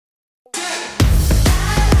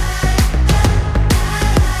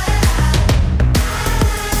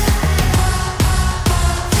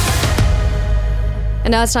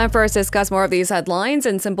And now it's time for us to discuss more of these headlines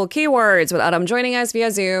and simple keywords with Adam joining us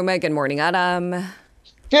via Zoom. Good morning, Adam.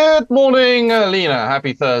 Good morning, Lena.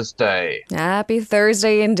 Happy Thursday. Happy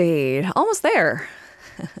Thursday indeed. Almost there.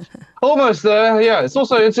 Almost there. Yeah, it's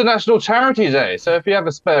also International Charity Day. So if you have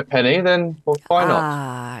a spare penny, then well, why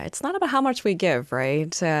not? It's not about how much we give,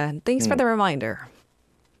 right? Thanks for the reminder.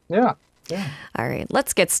 Yeah. Yeah. All right,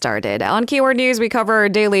 let's get started. On Keyword News, we cover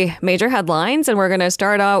daily major headlines, and we're going to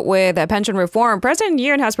start out with pension reform. President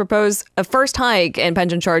Yoon has proposed a first hike in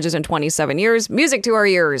pension charges in 27 years. Music to our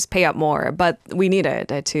ears, pay up more, but we need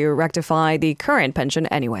it to rectify the current pension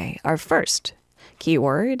anyway. Our first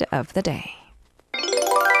keyword of the day.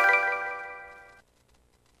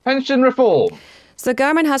 Pension reform. So the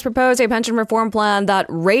government has proposed a pension reform plan that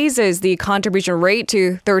raises the contribution rate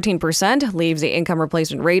to 13%, leaves the income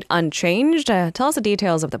replacement rate unchanged. Tell us the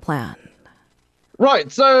details of the plan.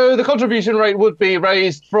 Right, so the contribution rate would be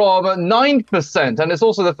raised from 9%, and it's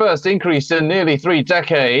also the first increase in nearly 3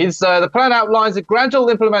 decades. The plan outlines a gradual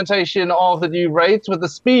implementation of the new rates with the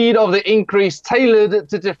speed of the increase tailored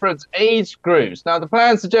to different age groups. Now, the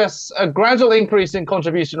plan suggests a gradual increase in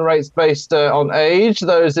contribution rates based on age.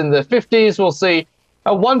 Those in the 50s will see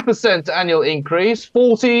a 1% annual increase,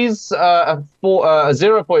 40s a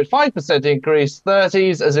 0.5% increase,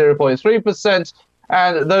 30s a 0.3%,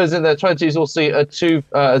 and those in their 20s will see a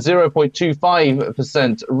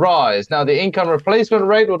 0.25% rise. Now, the income replacement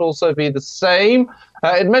rate would also be the same.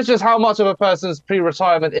 It measures how much of a person's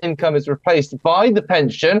pre-retirement income is replaced by the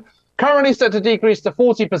pension. Currently set to decrease to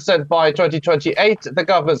 40% by 2028, the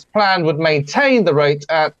government's plan would maintain the rate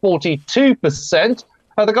at 42%.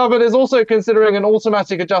 The government is also considering an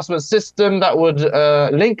automatic adjustment system that would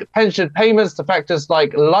link pension payments to factors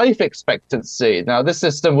like life expectancy. Now, this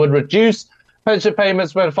system would reduce pension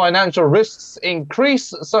payments when financial risks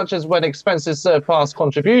increase, such as when expenses surpass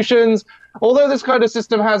contributions. Although this kind of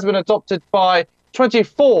system has been adopted by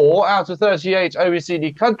 24 out of 38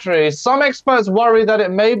 OECD countries, some experts worry that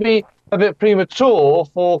it may be a bit premature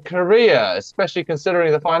for Korea, especially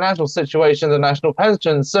considering the financial situation the National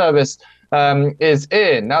Pension Service is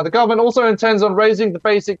in. Now, the government also intends on raising the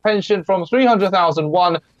basic pension from 300,000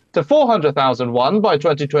 won to 400,000 won by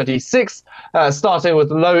 2026, starting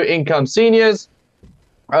with low-income seniors.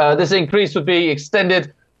 This increase would be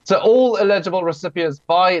extended to all eligible recipients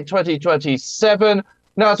by 2027.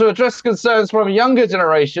 Now, to address concerns from younger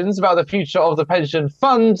generations about the future of the pension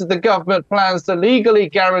fund, the government plans to legally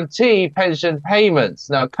guarantee pension payments.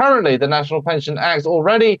 Now, currently, the National Pension Act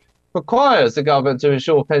already requires the government to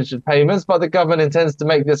ensure pension payments, but the government intends to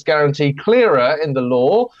make this guarantee clearer in the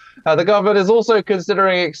law. The government is also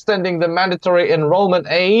considering extending the mandatory enrollment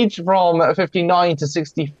age from 59 to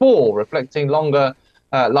 64, reflecting longer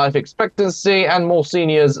life expectancy and more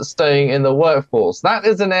seniors staying in the workforce. That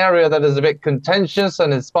is an area that is a bit contentious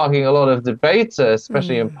and is sparking a lot of debate,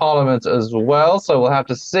 especially in Parliament as well. So we'll have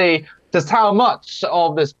to see just how much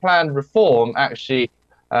of this planned reform actually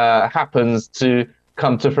happens to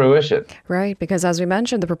come to fruition. Right, because as we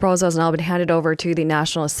mentioned, the proposal has now been handed over to the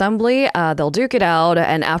National Assembly. They'll duke it out,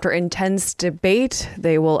 and after intense debate,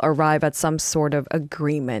 they will arrive at some sort of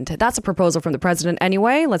agreement. That's a proposal from the president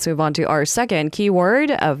anyway. Let's move on to our second keyword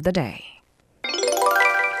of the day.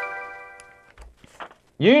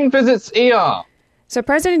 Yoon visits ER. So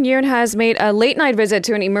President Yoon has made a late-night visit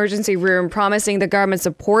to an emergency room, promising the government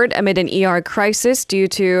support amid an ER crisis due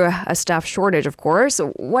to a staff shortage, of course.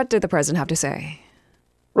 What did the president have to say?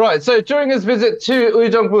 Right, so during his visit to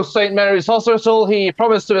Uijeongbu St. Mary's Hospital, he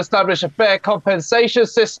promised to establish a fair compensation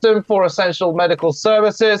system for essential medical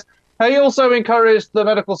services. He also encouraged the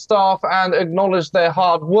medical staff and acknowledged their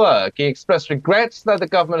hard work. He expressed regrets that the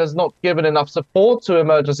government has not given enough support to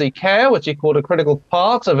emergency care, which he called a critical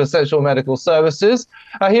part of essential medical services.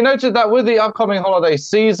 He noted that with the upcoming holiday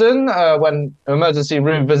season, when emergency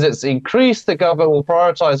room visits increase, the government will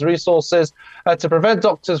prioritize resources to prevent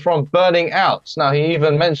doctors from burning out. Now, he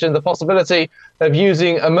even mentioned the possibility of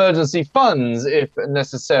using emergency funds if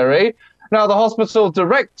necessary. Now, the hospital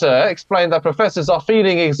director explained that professors are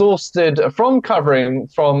feeling exhausted from covering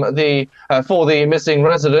for the missing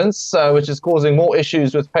residents, which is causing more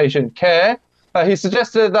issues with patient care. He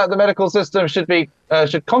suggested that the medical system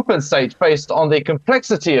should compensate based on the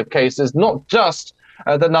complexity of cases, not just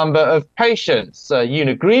the number of patients. Yoon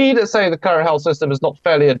agreed, saying the current health system has not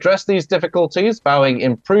fairly addressed these difficulties, vowing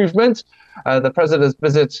improvement. The president's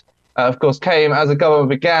visit of course, came as the government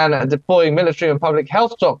began deploying military and public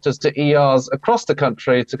health doctors to ERs across the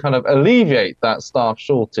country to kind of alleviate that staff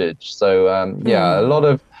shortage. So, a lot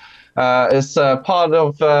of it's part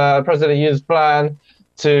of President Yoon's plan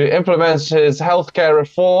to implement his healthcare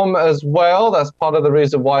reform as well. That's part of the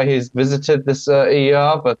reason why he's visited this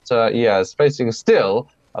ER. But yeah, it's facing still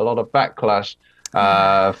a lot of backlash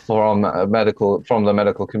from the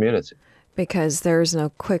medical community. Because there's no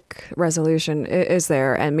quick resolution, is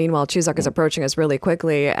there? And meanwhile, Chuseok is approaching us really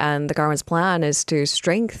quickly, and the government's plan is to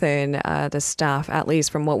strengthen the staff, at least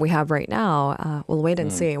from what we have right now. We'll wait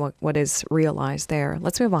and see what is realized there.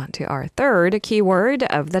 Let's move on to our third keyword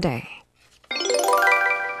of the day.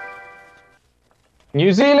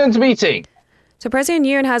 New Zealand meeting. So President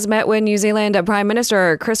Yoon has met with New Zealand Prime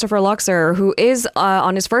Minister Christopher Luxon, who is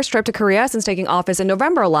on his first trip to Korea since taking office in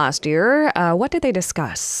November last year. What did they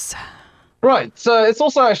discuss? Right. So it's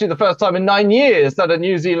also actually the first time in 9 years that a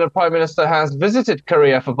New Zealand Prime Minister has visited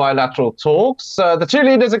Korea for bilateral talks. The two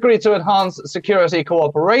leaders agreed to enhance security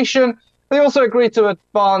cooperation. They also agreed to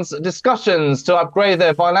advance discussions to upgrade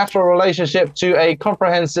their bilateral relationship to a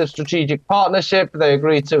comprehensive strategic partnership. They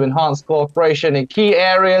agreed to enhance cooperation in key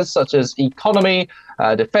areas such as economy,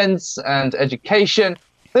 defense, and education.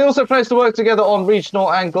 They also pledged to work together on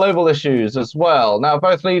regional and global issues as well. Now,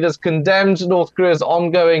 both leaders condemned North Korea's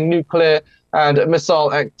ongoing nuclear and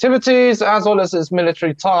missile activities, as well as its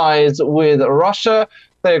military ties with Russia.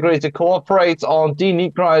 They agreed to cooperate on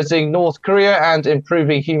denuclearizing North Korea and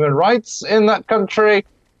improving human rights in that country.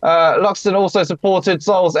 Luxon also supported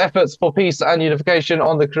Seoul's efforts for peace and unification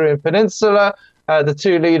on the Korean Peninsula. The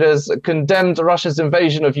two leaders condemned Russia's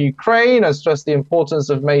invasion of Ukraine and stressed the importance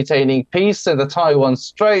of maintaining peace in the Taiwan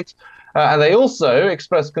Strait. And they also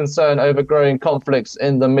expressed concern over growing conflicts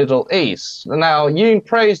in the Middle East. Now, Yoon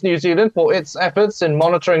praised New Zealand for its efforts in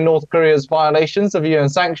monitoring North Korea's violations of UN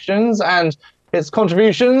sanctions and its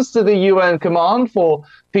contributions to the UN Command for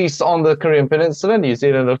Peace on the Korean Peninsula. New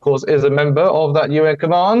Zealand, of course, is a member of that UN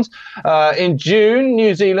Command. In June,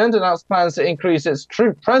 New Zealand announced plans to increase its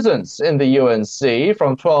troop presence in the UNC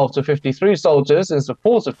from 12 to 53 soldiers in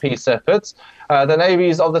support of peace efforts. The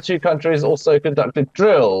navies of the two countries also conducted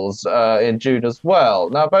drills in June as well.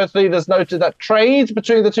 Now, both leaders noted that trade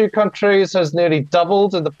between the two countries has nearly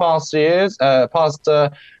doubled in the past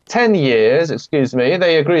 10 years.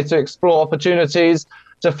 They agreed to explore opportunities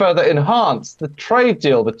to further enhance the trade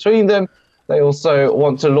deal between them. They also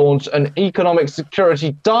want to launch an economic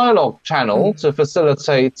security dialogue channel to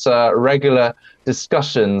facilitate regular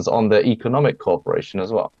discussions on the economic cooperation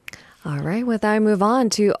as well. All right, with that, I move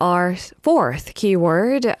on to our fourth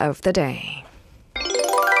keyword of the day.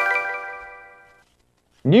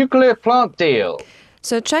 Nuclear plant deal.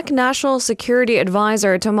 So Czech National Security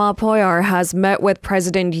Advisor Tomáš Pojar has met with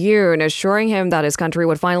President Yoon, assuring him that his country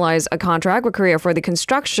would finalize a contract with Korea for the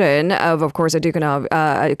construction of course, a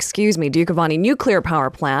Dukovany nuclear power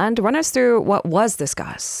plant. Run us through what was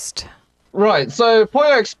discussed. Right, so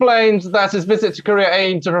Pojar explained that his visit to Korea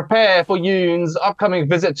aimed to prepare for Yoon's upcoming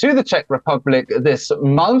visit to the Czech Republic this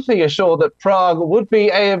month. He assured that Prague would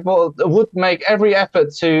make every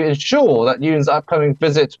effort to ensure that Yoon's upcoming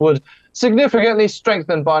visit would significantly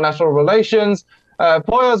strengthen bilateral relations.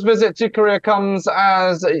 Pojar's visit to Korea comes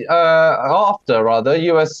after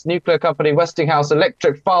U.S. nuclear company Westinghouse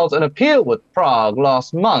Electric filed an appeal with Prague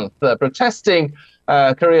last month, protesting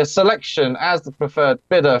Korea's selection as the preferred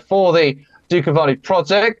bidder for the Dukovany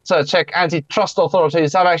project. Czech antitrust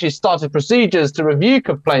authorities have actually started procedures to review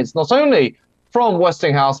complaints not only from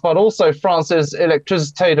Westinghouse, but also France's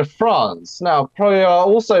Électricité de France. Now, Pojar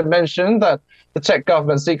also mentioned that the Czech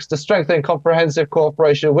government seeks to strengthen comprehensive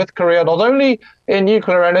cooperation with Korea, not only in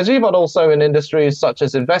nuclear energy, but also in industries such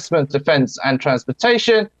as investment, defense, and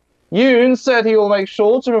transportation. Yoon said he will make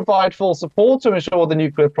sure to provide full support to ensure the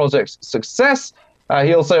nuclear project's success.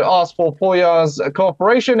 He also asked for Pojar's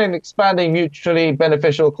cooperation in expanding mutually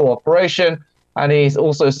beneficial cooperation. And he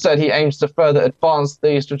also said he aims to further advance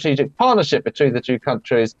the strategic partnership between the two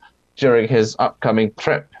countries during his upcoming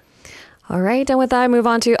trip. All right, and with that, I move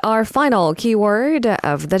on to our final keyword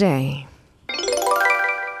of the day.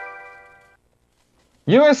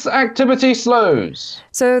 U.S. activity slows.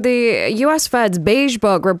 So the U.S. Fed's Beige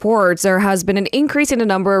Book reports there has been an increase in the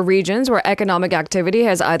number of regions where economic activity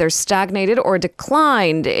has either stagnated or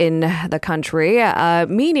declined in the country,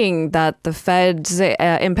 meaning that the Fed's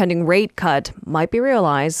impending rate cut might be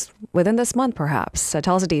realized within this month, perhaps.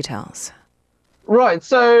 Tell us the details. Right,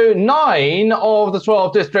 so 9 of the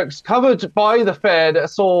 12 districts covered by the Fed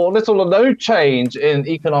saw little or no change in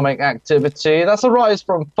economic activity. That's a rise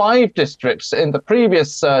from 5 districts in the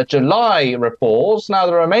previous July reports. Now,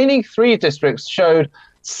 the remaining 3 districts showed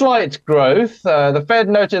slight growth. The Fed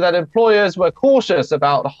noted that employers were cautious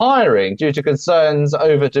about hiring due to concerns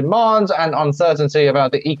over demand and uncertainty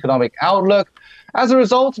about the economic outlook. As a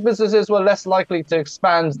result, businesses were less likely to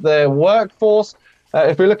expand their workforce.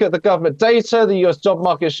 If we look at the government data, the US job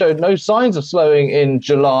market showed no signs of slowing in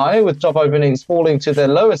July, with job openings falling to their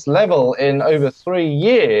lowest level in over 3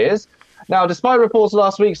 years. Now, despite reports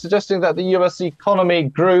last week suggesting that the US economy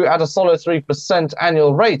grew at a solid 3%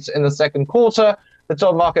 annual rate in the second quarter, the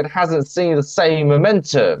job market hasn't seen the same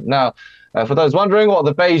momentum. Now, for those wondering what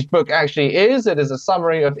the Beige Book actually is, it is a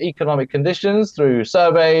summary of economic conditions through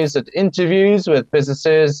surveys and interviews with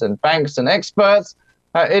businesses and banks and experts.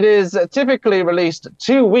 It is typically released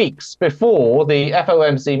 2 weeks before the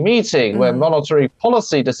FOMC meeting, where monetary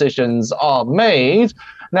policy decisions are made.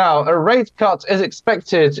 Now, a rate cut is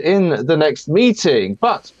expected in the next meeting,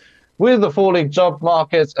 but with the falling job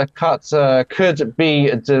market, a cut could be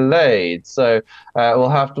delayed. So we'll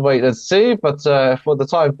have to wait and see. But for the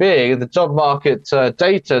time being, the job market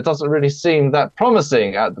data doesn't really seem that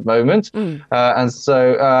promising at the moment. And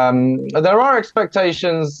so there are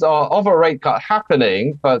expectations of a rate cut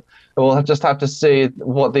happening, but we'll just have to see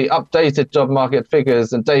what the updated job market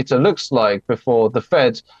figures and data looks like before the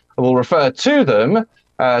Fed will refer to them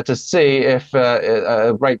to see if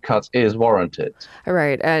a rate cut is warranted. All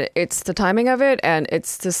right. And it's the timing of it and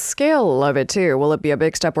it's the scale of it, too. Will it be a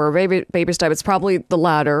big step or a baby step? It's probably the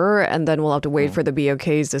latter. And then we'll have to wait for the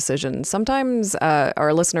BOK's decision. Sometimes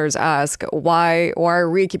our listeners ask, why are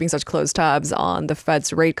we keeping such close tabs on the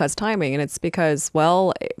Fed's rate cuts timing? And it's because,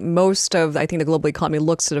 well, most of, I think, the global economy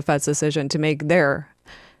looks to the Fed's decision to make their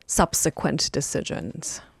subsequent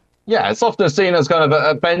decisions. Yeah, it's often seen as kind of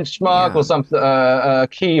a benchmark or something, a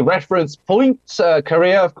key reference point.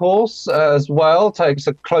 Korea, of course, as well, takes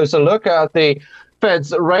a closer look at the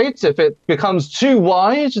Fed's rate. If it becomes too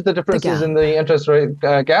wide, the differences in the interest rate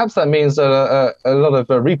gaps, that means a lot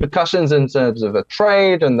of repercussions in terms of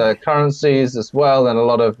trade and the currencies as well, and a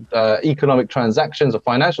lot of economic transactions or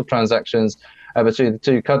financial transactions between the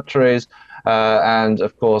two countries. And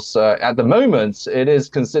of course, at the moment, it is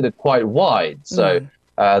considered quite wide. So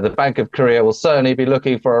the Bank of Korea will certainly be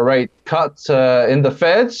looking for a rate cut in the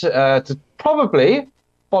Fed to probably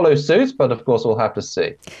follow suit, but of course we'll have to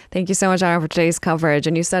see. Thank you so much, Aaron, for today's coverage.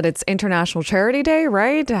 And you said it's International Charity Day,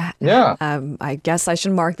 right? Yeah. I guess I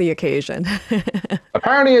should mark the occasion.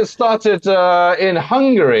 Apparently it started in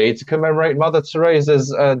Hungary to commemorate Mother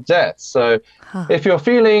Teresa's death. So if you're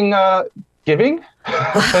feeling giving,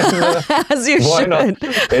 as you why should. Not?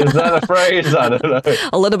 Is that a phrase? I don't know.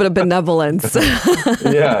 A little bit of benevolence.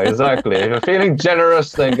 Yeah, exactly. If you're feeling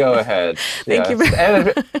generous, then go ahead. Thank you.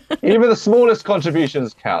 Even the smallest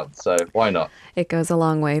contributions count, so why not? It goes a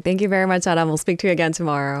long way. Thank you very much, Adam. We'll speak to you again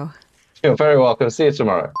tomorrow. You're very welcome. See you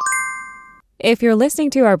tomorrow. If you're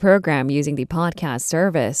listening to our program using the podcast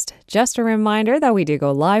service, just a reminder that we do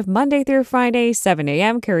go live Monday through Friday, 7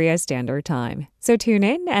 a.m. Korea Standard Time. So tune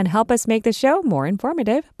in and help us make the show more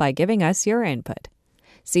informative by giving us your input.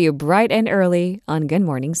 See you bright and early on Good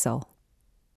Morning Seoul.